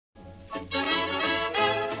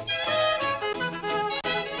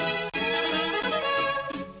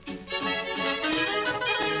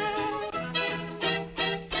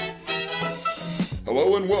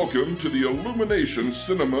Hello and welcome to the Illumination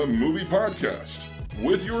Cinema Movie Podcast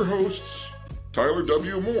with your hosts, Tyler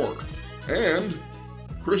W. Moore and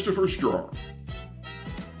Christopher Strong.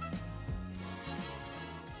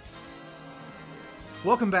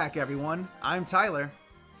 Welcome back, everyone. I'm Tyler.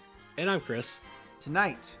 And I'm Chris.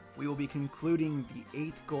 Tonight, we will be concluding the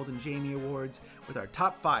 8th Golden Jamie Awards with our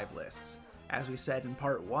top 5 lists. As we said in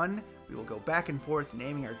part 1, we will go back and forth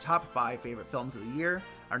naming our top 5 favorite films of the year.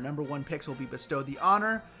 Our number 1 picks will be bestowed the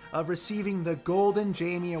honor of receiving the Golden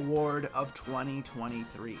Jamie Award of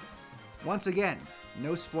 2023. Once again,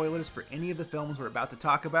 no spoilers for any of the films we're about to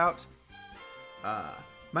talk about.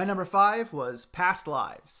 My number 5 was Past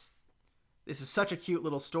Lives. This is such a cute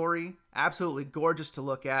little story, absolutely gorgeous to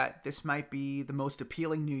look at. This might be the most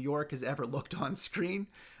appealing New York has ever looked on screen.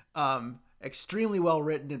 Extremely well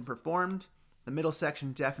written and performed. The middle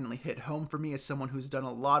section definitely hit home for me as someone who's done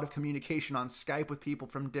a lot of communication on Skype with people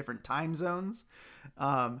from different time zones.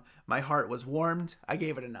 My heart was warmed. I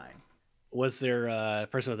gave it a 9. Was there a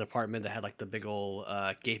person in the apartment that had like the big old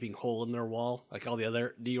gaping hole in their wall, like all the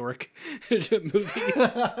other New York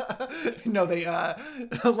movies? No, they,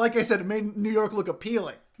 like I said, it made New York look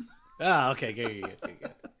appealing. Ah, okay, good.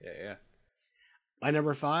 Yeah. My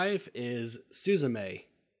number 5 is Suzume.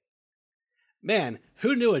 Man,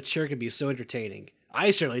 who knew a chair could be so entertaining?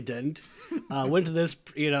 I certainly didn't. Went to this,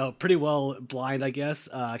 pretty well blind, I guess.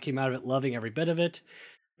 Came out of it loving every bit of it.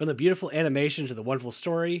 From the beautiful animation to the wonderful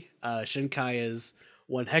story, Shinkai is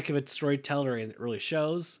one heck of a storyteller and it really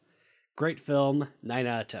shows. Great film, 9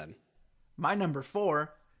 out of 10. My number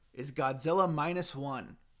 4 is Godzilla Minus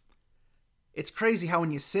One. It's crazy how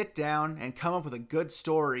when you sit down and come up with a good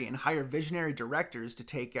story and hire visionary directors to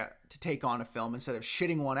take on a film instead of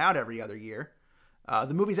shitting one out every other year,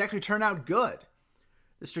 the movies actually turn out good.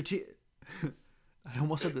 I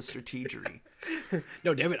almost said the strategery.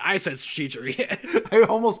 No, damn it, I said strategery. I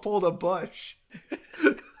almost pulled a Bush.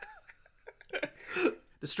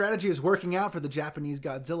 The strategy is working out for the Japanese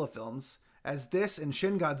Godzilla films, as this and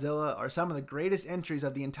Shin Godzilla are some of the greatest entries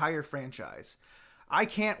of the entire franchise. I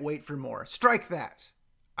can't wait for more. Strike that.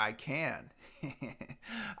 I can.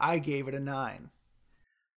 I gave it a 9.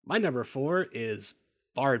 My number 4 is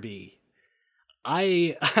Barbie.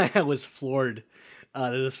 I was floored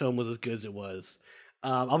that this film was as good as it was.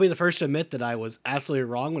 I'll be the first to admit that I was absolutely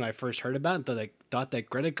wrong when I first heard about it, that I thought that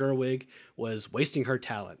Greta Gerwig was wasting her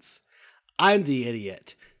talents. I'm the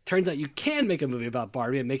idiot. Turns out you can make a movie about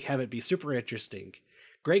Barbie and have it be super interesting.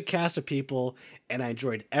 Great cast of people, and I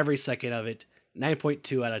enjoyed every second of it.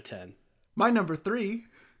 9.2 out of 10. My number 3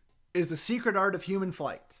 is The Secret Art of Human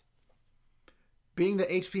Flight. Being that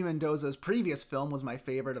H.P. Mendoza's previous film was my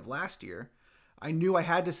favorite of last year, I knew I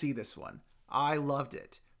had to see this one. I loved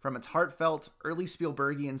it. From its heartfelt, early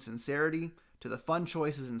Spielbergian sincerity to the fun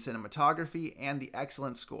choices in cinematography and the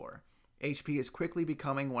excellent score. H.P. is quickly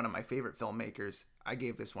becoming one of my favorite filmmakers. I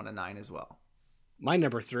gave this one a 9 as well. My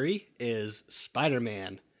number 3 is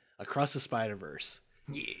Spider-Man Across the Spider-Verse.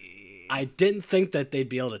 Yeah. I didn't think that they'd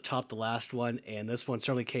be able to top the last one, and this one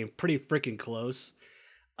certainly came pretty freaking close.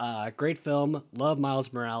 Great film. Love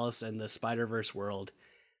Miles Morales and the Spider-Verse world.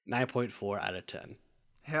 9.4 out of 10.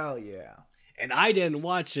 Hell yeah. And I didn't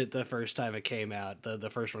watch it the first time it came out. The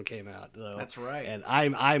first one came out. So. That's right. And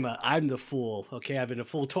I'm the fool. Okay, I've been a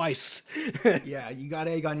fool twice. Yeah, you got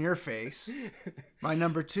egg on your face. My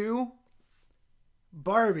number 2,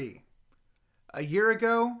 Barbie. A year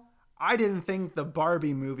ago, I didn't think the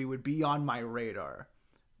Barbie movie would be on my radar.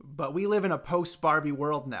 But we live in a post-Barbie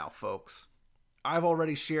world now, folks. I've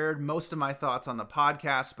already shared most of my thoughts on the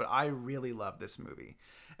podcast, but I really love this movie.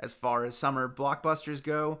 As far as summer blockbusters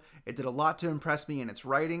go, it did a lot to impress me in its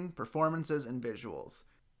writing, performances, and visuals.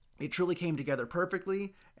 It truly came together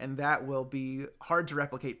perfectly, and that will be hard to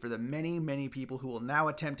replicate for the many, many people who will now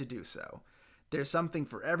attempt to do so. There's something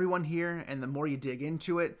for everyone here, and the more you dig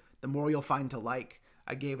into it, the more you'll find to like.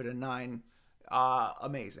 I gave it a 9.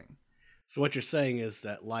 Amazing. So what you're saying is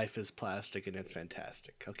that life is plastic and it's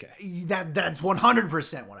fantastic. Okay. That's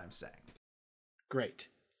 100% what I'm saying. Great.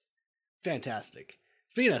 Fantastic.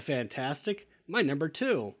 Speaking of fantastic, my number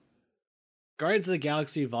 2. Guardians of the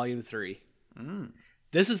Galaxy Volume 3.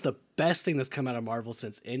 This is the best thing that's come out of Marvel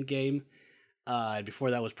since Endgame.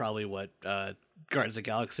 Before that was probably Guardians of the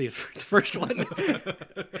Galaxy, the first one.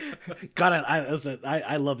 God,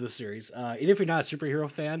 I love this series. Even if you're not a superhero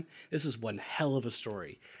fan, this is one hell of a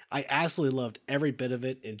story. I absolutely loved every bit of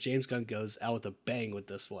it, and James Gunn goes out with a bang with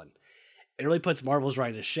this one. It really puts Marvel's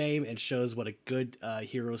writing to shame and shows what a good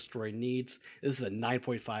hero story needs. This is a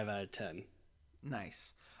 9.5 out of 10.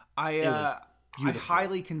 Nice. I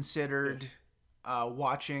highly considered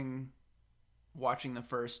watching the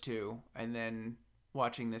first two and then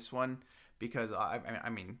watching this one because I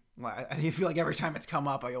mean, I feel like every time it's come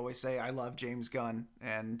up, I always say I love James Gunn,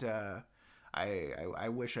 and I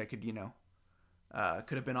wish I could,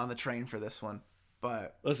 could have been on the train for this one.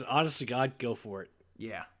 But listen, honest to God, go for it.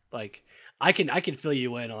 yeah, Like I can fill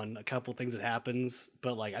you in on a couple things that happens,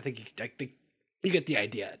 but like I think you get the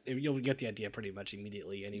idea. You'll get the idea pretty much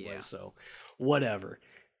immediately anyway. Yeah. So whatever,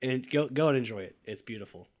 and go and enjoy it. It's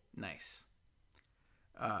beautiful. nice.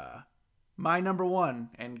 My number one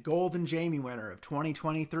and Golden Jamie winner of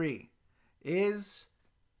 2023 is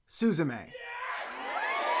Suzume.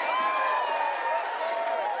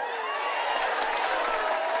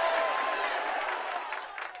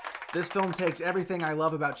 This film takes everything I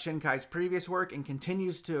love about Shinkai's previous work and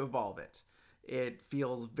continues to evolve it. It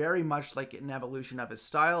feels very much like an evolution of his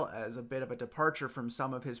style, as a bit of a departure from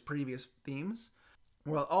some of his previous themes,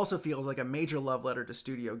 while it also feels like a major love letter to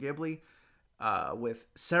Studio Ghibli, with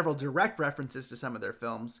several direct references to some of their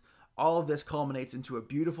films. All of this culminates into a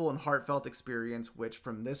beautiful and heartfelt experience, which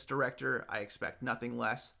from this director, I expect nothing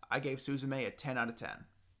less. I gave Suzume a 10 out of 10.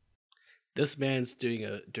 This man's doing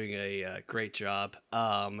a great job.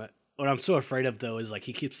 What I'm so afraid of though is like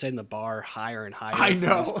he keeps setting the bar higher and higher. I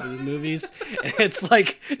know. For these movies, and it's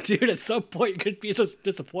like, dude, at some point it could be so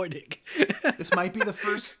disappointing. This might be the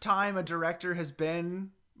first time a director has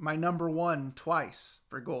been my number one twice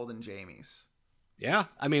for Golden Jamies. Yeah,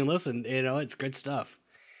 I mean, listen, it's good stuff.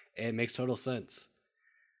 It makes total sense.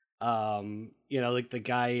 Like the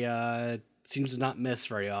guy seems to not miss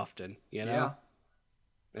very often. Yeah.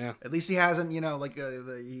 At least he hasn't, he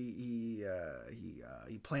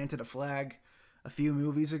planted a flag a few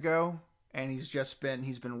movies ago, and he's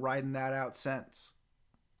been riding that out since.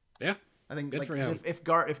 Yeah. I think Good for him. if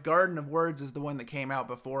Garden of Words is the one that came out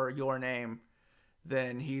before Your Name,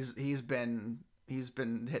 then he's been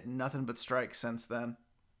hitting nothing but strikes since then.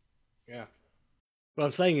 Yeah. What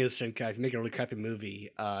I'm saying is, Shinkai, if you make a really crappy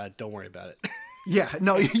movie, don't worry about it. Yeah,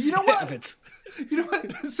 no, you know what? If You know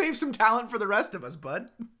what? Save some talent for the rest of us, bud.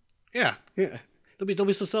 yeah. Don't be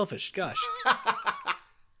so selfish. Gosh.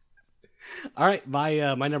 All right,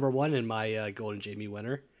 my number one and my Golden Jamie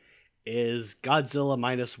winner is Godzilla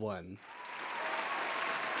 -1.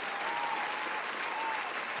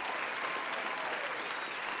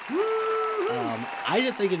 I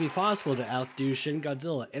didn't think it'd be possible to outdo Shin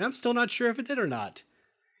Godzilla, and I'm still not sure if it did or not.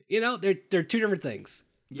 They're two different things,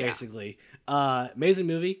 basically. Amazing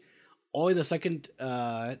movie. Only the second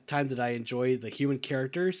time that I enjoy the human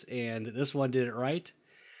characters, and this one did it right.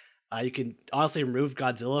 You can honestly remove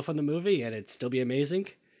Godzilla from the movie, and it'd still be amazing.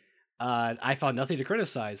 I found nothing to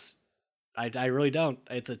criticize. I really don't.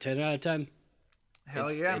 It's a 10 out of 10.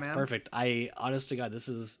 It's man. It's perfect. Honest to God, this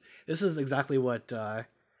is exactly what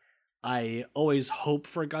I always hope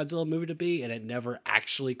for a Godzilla movie to be, and it never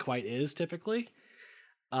actually quite is typically.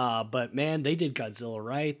 But man, they did Godzilla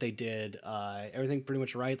right. They did everything pretty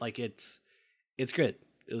much right. Like it's good.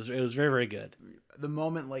 It was very, very good. The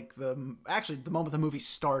moment the moment the movie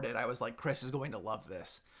started, I was like, Chris is going to love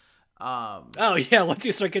this. Oh yeah, once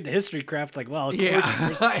you start getting the history craft, like, well, of course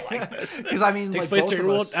you're still like this. Because I mean, takes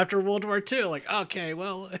place after World War II. Like, okay,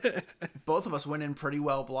 well, both of us went in pretty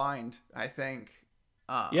well blind, I think.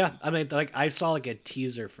 Yeah, I mean, like I saw like a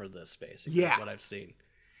teaser for this, basically. Yeah, what I've seen,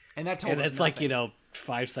 and that told us it's nothing. like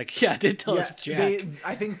 5 seconds. Yeah, it did tell us jack.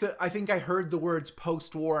 I think I heard the words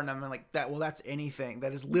post-war, and I'm like, that. Well, that's anything.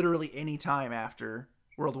 That is literally any time after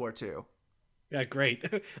World War II. Yeah, great.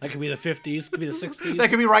 That could be the 50s, could be the 60s. That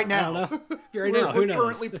could be right now. I don't know. Right now, who knows? We're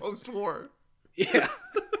currently post-war. Yeah,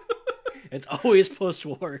 it's always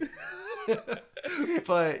post-war.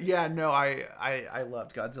 But yeah, no, I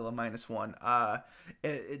loved Godzilla -1.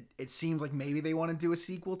 It seems like maybe they want to do a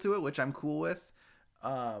sequel to it, which I'm cool with.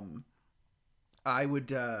 I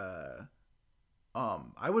would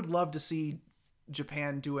love to see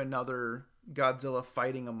Japan do another Godzilla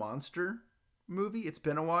fighting a monster movie. It's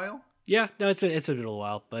been a while. Yeah, no, it's been a little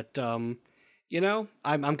while, but I'm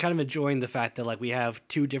kind of enjoying the fact that like we have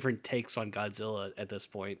two different takes on Godzilla at this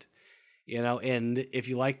point. And if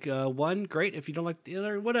you like one, great. If you don't like the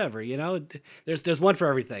other, whatever. There's one for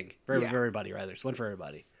everything, for everybody. Rather, there's one for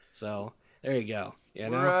everybody. So there you go.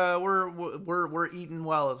 We're eating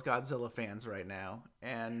well as Godzilla fans right now,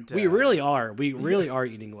 and we really are. We really are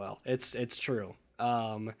eating well. It's true.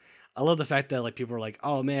 I love the fact that like people are like,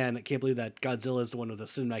 oh man, I can't believe that Godzilla is the one with a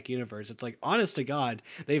cinematic universe. It's like, honest to God,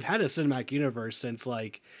 they've had a cinematic universe since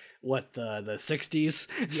like the 60s.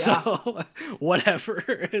 Yeah. So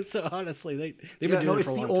whatever. So honestly, they've been doing it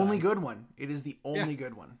for a long time. It's the only good one. It is the only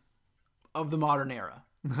good one of the modern era.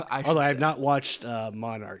 Although I have not watched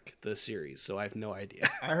Monarch, the series, so I have no idea.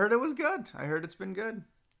 I heard it was good. I heard it's been good.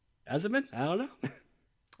 Has it been? I don't know.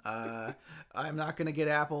 I'm not gonna get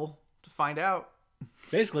Apple to find out.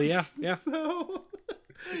 Basically, yeah. So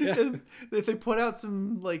Yeah. if they put out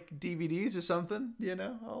some like DVDs or something,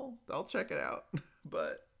 I'll check it out.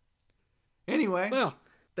 But anyway, Well,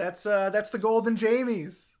 that's the Golden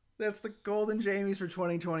Jamies. That's the Golden Jamies for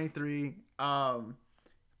 2023.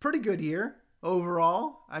 Pretty good year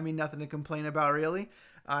overall. I mean, nothing to complain about really.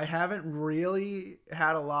 I haven't really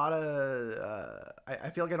had a lot of.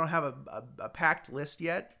 I feel like I don't have a packed list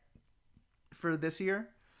yet for this year,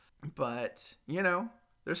 but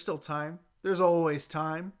there's still time. There's always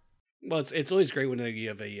time. well, it's always great when you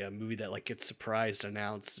have a movie that like gets surprised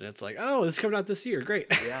announced, and it's like, oh, this is coming out this year. Great.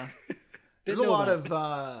 Yeah. There's a lot of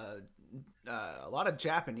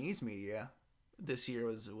Japanese media this year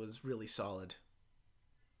was really solid.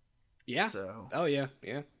 Yeah. So. Oh yeah.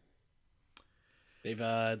 They've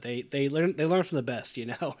they learn from the best. You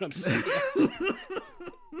know what I'm saying?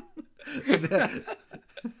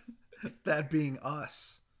 that being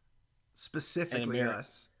us, specifically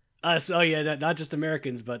us. Us. Oh yeah, not just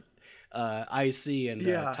Americans, but IC and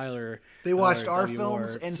Tyler. They watched our W.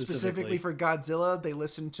 films, Moore and specifically for Godzilla, they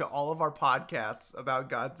listened to all of our podcasts about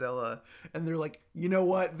Godzilla, and they're like, you know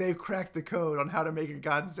what? They've cracked the code on how to make a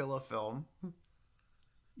Godzilla film.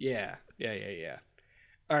 Yeah.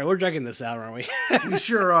 All right, we're dragging this out, aren't we? We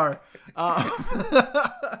sure are.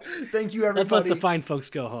 Thank you, everybody. Let's let the fine folks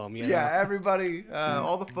go home. Yeah, everybody,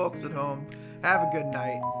 all the folks at home, have a good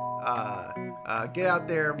night. Get out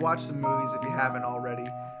there, watch some movies if you haven't already.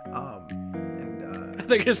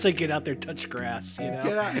 They're gonna say, "Get out there, touch grass."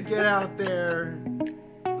 Get out there,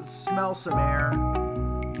 smell some air.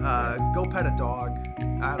 Go pet a dog.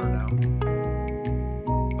 I don't know.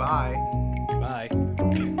 Bye. Bye.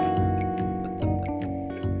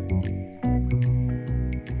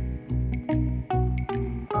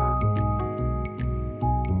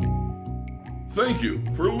 Thank you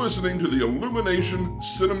for listening to the Illumination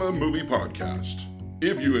Cinema Movie Podcast.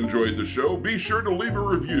 If you enjoyed the show, be sure to leave a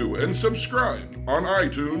review and subscribe on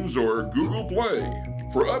iTunes or Google Play.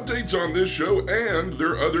 For updates on this show and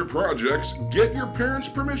their other projects, get your parents'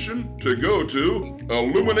 permission to go to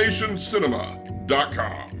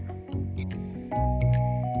illuminationcinema.com.